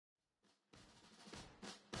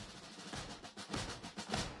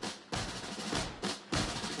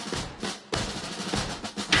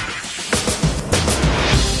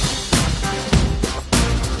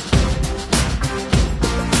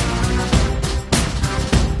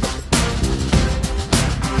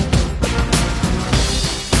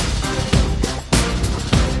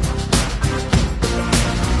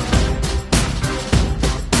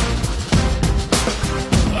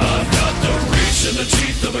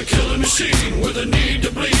a killing machine with a need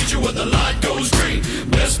to bleed you when the light goes green.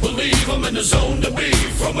 Best believe I'm in the zone to be.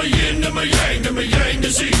 From a yin to my yang to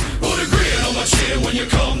Z. Put a grin on my chin when you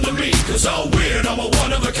come to me, 'cause I'll win, I'm a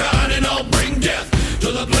one of a kind, and I'll bring death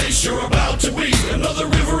to the place you're about to be. Another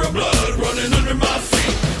river of blood running under my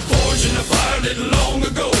feet. Forged in a fire lit long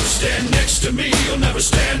ago. Stand next to me, you'll never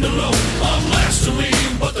stand alone. I'm last to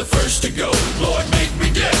leave, but the first to go. Lord, make me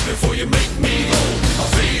dead before you make me whole. I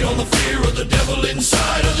feed on the fear of the devil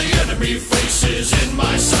inside, of the enemy faces in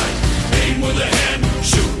my sight. Aim with a hand,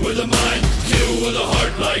 shoot with a mind, kill with a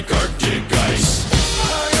heart like Arctic ice.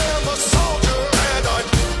 I am a soldier and I'm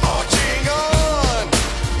marching on.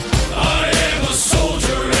 I am a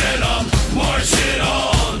soldier and I'm marching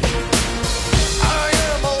on. I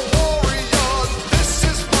am a warrior, this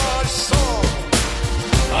is my song.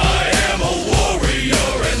 I am a warrior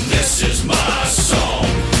and this is my song.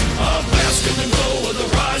 I'm basking the glow of the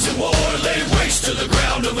rising war. Lay waste to the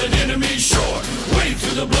ground of an enemy shore. Wade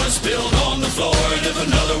through the blood spilled on the floor, and if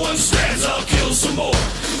another one stands, I'll kill some more.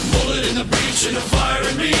 Bullet in the breach and a fire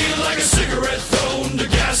in me, like a cigarette thrown to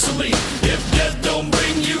gasoline. If death don't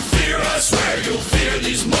bring you fear, I swear you'll fear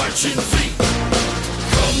these marching feet.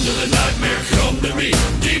 Come to the nightmare, come to me.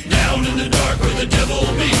 Deep down in the dark where the devil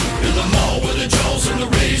be. In the mall with the jaws and the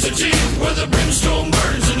razor teeth, where the brimstone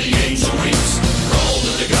burns and the angel weeps. Crawl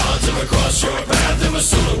to the gods if I cross your path, and my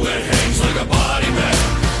silhouette hangs like a body bag.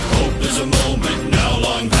 Hope is a moment now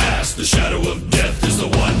long past. The shadow of death is the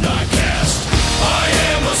one I cast. I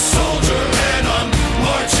am a soldier and I'm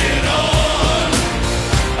marching on.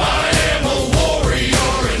 I am a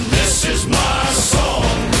warrior and this is my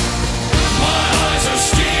song. My eyes are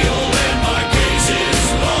steel and my gaze is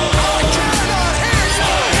long. I cannot hear you.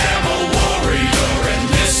 I am a warrior and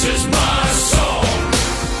this is my song.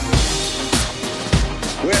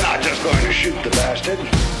 We're not just going to shoot the bastard.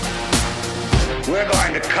 We're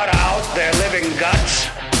going to cut out their living guts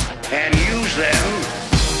and use them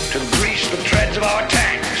to grease the treads of our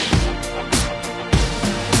tanks.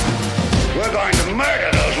 We're going to murder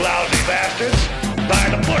those lousy bastards by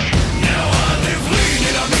the bushel.